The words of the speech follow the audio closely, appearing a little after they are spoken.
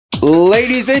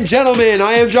Ladies and gentlemen,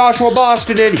 I am Joshua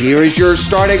Boston, and here is your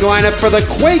starting lineup for the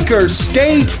Quaker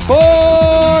State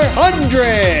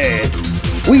 400.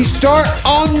 We start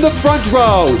on the front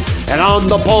row, and on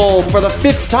the pole for the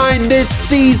fifth time this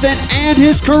season and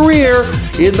his career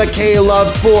in the Caleb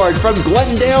Ford from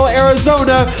Glendale,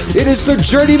 Arizona, it is the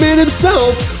journeyman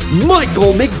himself,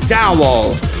 Michael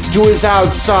McDowell. To his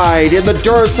outside in the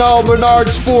Duracell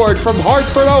Menards Ford from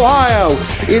Hartford, Ohio,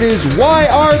 it is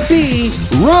YRB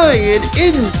Ryan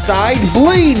Inside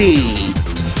Blaney.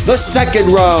 The second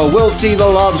row will see the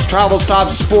Love's Travel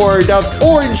Stops Ford of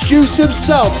Orange Juice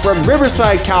himself from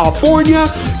Riverside, California,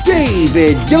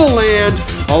 David Gilliland,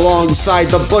 alongside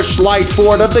the Busch Light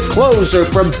Ford of the Closer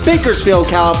from Bakersfield,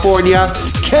 California,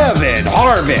 Kevin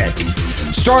Harvick.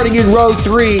 Starting in row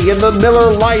 3 in the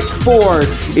Miller Lite Ford,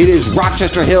 it is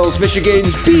Rochester Hills,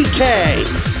 Michigan's BK,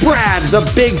 Brad the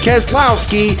Big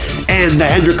Keselowski, and the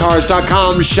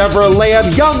HendrickCars.com Chevrolet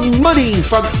of Young Money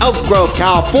from Elk Grove,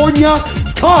 California,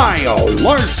 Kyle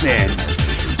Larson.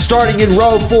 Starting in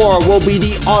row 4 will be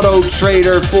the Auto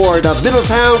Trader Ford of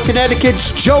Middletown,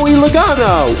 Connecticut's Joey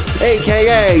Logano,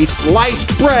 aka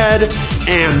Sliced Bread,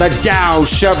 and the Dow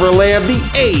Chevrolet of the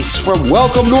Ace from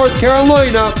Welcome, North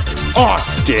Carolina,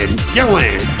 Austin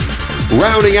Dillon.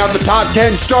 Rounding out the top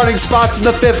 10 starting spots in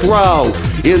the fifth row,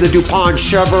 in the DuPont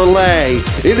Chevrolet,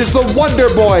 it is the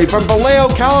Wonder Boy from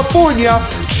Vallejo, California,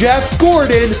 Jeff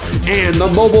Gordon, and the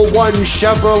Mobil 1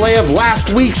 Chevrolet of last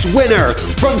week's winner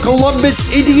from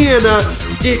Columbus, Indiana,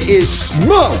 it is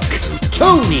Smoke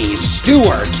Tony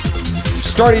Stewart.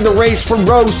 Starting the race from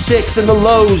row 6 in the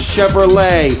Lowe's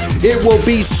Chevrolet, it will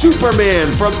be Superman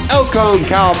from Elkhorn,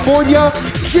 California,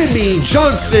 Jimmy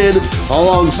Johnson,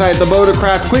 alongside the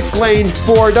Motorcraft Quick Lane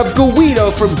Ford of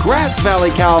Guido from Grass Valley,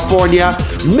 California,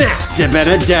 Matt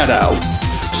DiBenedetto.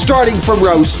 Starting from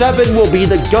row 7 will be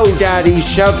the GoDaddy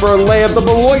Chevrolet of the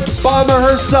Beloit Bomber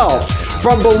herself.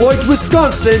 From Beloit,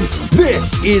 Wisconsin,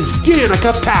 this is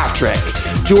Danica Patrick.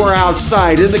 To her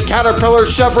outside in the Caterpillar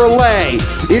Chevrolet,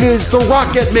 it is the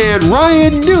Rocket Man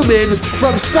Ryan Newman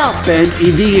from South Bend,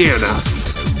 Indiana.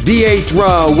 The 8th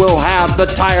row will have the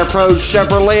Tire Pros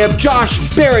Chevrolet of Josh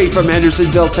Berry from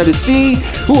Hendersonville, Tennessee,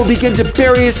 who will begin to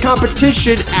bury his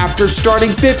competition after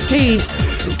starting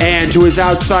 15th. And to his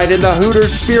outside in the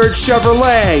Hooters Spirit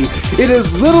Chevrolet, it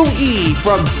is Little E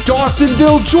from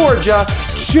Dawsonville, Georgia,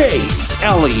 Chase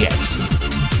Elliott.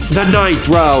 The 9th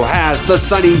row has the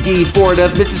Sunny D Ford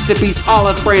of Mississippi's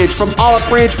Olive Branch from Olive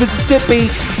Branch, Mississippi,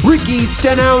 Ricky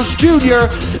Stenhouse Jr.,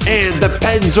 and the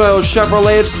Pennzoil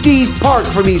Chevrolet of Steve Park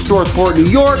from East Northport, New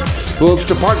York, who hopes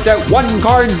to park that one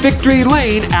car in victory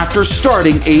lane after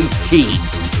starting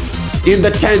 18th. In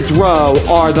the 10th row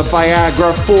are the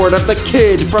Viagra Ford of the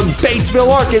Kid from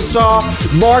Batesville, Arkansas,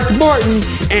 Mark Martin,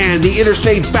 and the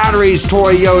Interstate Batteries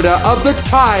Toyota of the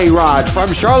Tie Rod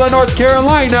from Charlotte, North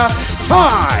Carolina,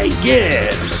 Ty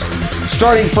Gibbs.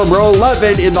 Starting from row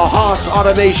 11 in the Haas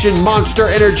Automation Monster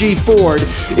Energy Ford,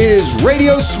 it is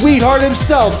Radio Sweetheart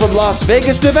himself from Las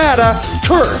Vegas, Nevada,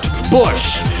 Kurt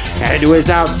Busch. And to his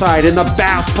outside in the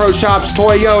Bass Pro Shops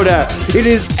Toyota, it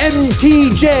is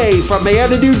MTJ from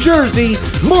Mayetta, New Jersey,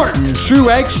 Martin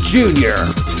Truex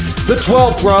Jr. The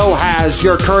 12th row has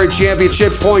your current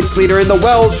championship points leader in the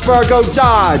Wells Fargo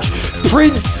Dodge,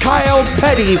 Prince Kyle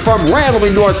Petty from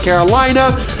Randleman, North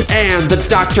Carolina, and the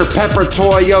Dr. Pepper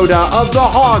Toyota of the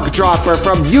Hog Dropper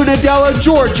from Unadilla,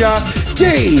 Georgia,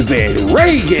 David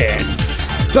Reagan.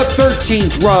 The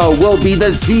 13th row will be the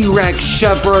Z-Rex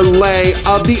Chevrolet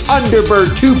of the Underbird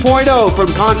 2.0 from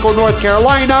Concord, North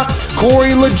Carolina,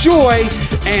 Corey LaJoy,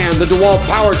 and the DeWalt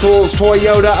Power Tools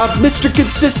Toyota of Mr.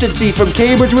 Consistency from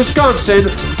Cambridge, Wisconsin,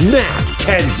 Matt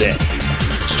Kenseth.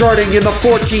 Starting in the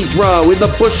 14th row in the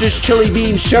Busch's Chili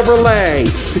Bean Chevrolet,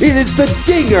 it is the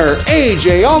Dinger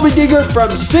AJ Allmendinger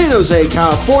from San Jose,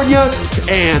 California,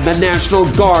 and the National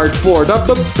Guard Ford of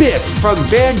the Biff from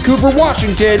Vancouver,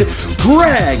 Washington,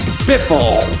 Greg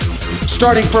Biffle.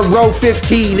 Starting from row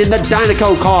 15 in the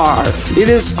Dynaco car, it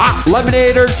is Hot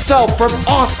Lemonade herself from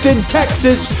Austin,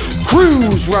 Texas,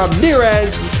 Cruz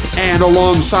Ramirez, and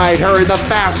alongside her in the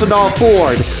Fastenal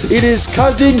Ford, it is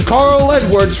cousin Carl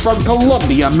Edwards from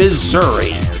Columbia,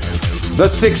 Missouri. The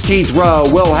 16th row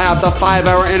will have the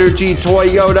 5-Hour Energy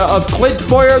Toyota of Clint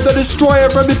Boyer the Destroyer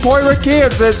from Emporia,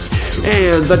 Kansas,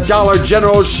 and the Dollar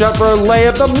General Chevrolet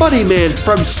of the Moneyman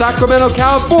from Sacramento,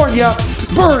 California,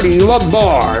 Bernie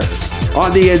Lamar.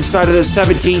 On the inside of the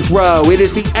 17th row, it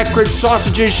is the Eckrich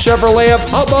Sausages Chevrolet of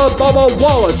Hubba Bubba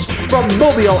Wallace from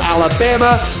Mobile,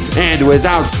 Alabama, and to his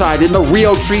outside in the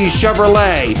Realtree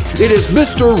Chevrolet, it is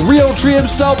Mr. Realtree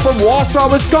himself from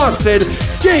Wausau, Wisconsin,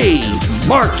 Dave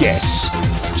Marcus.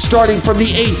 Starting from the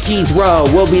 18th row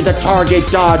will be the Target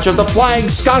Dodge of the Flying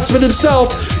Scotsman himself,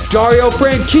 Dario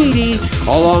Franchitti,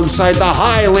 alongside the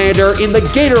Highlander in the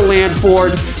Gatorland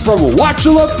Ford from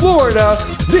Wauchula, Florida.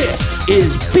 This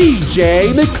is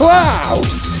BJ McLeod.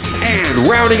 And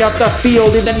rounding up the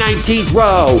field in the 19th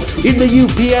row, in the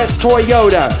UPS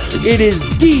Toyota, it is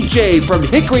DJ from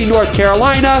Hickory, North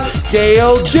Carolina,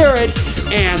 Dale Jarrett,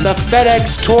 and the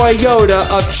FedEx Toyota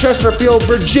of Chesterfield,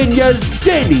 Virginia's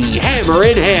Denny Hammer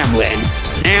and Hamlin.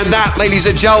 And that, ladies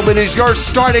and gentlemen, is your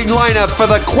starting lineup for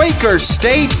the Quaker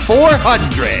State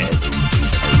 400.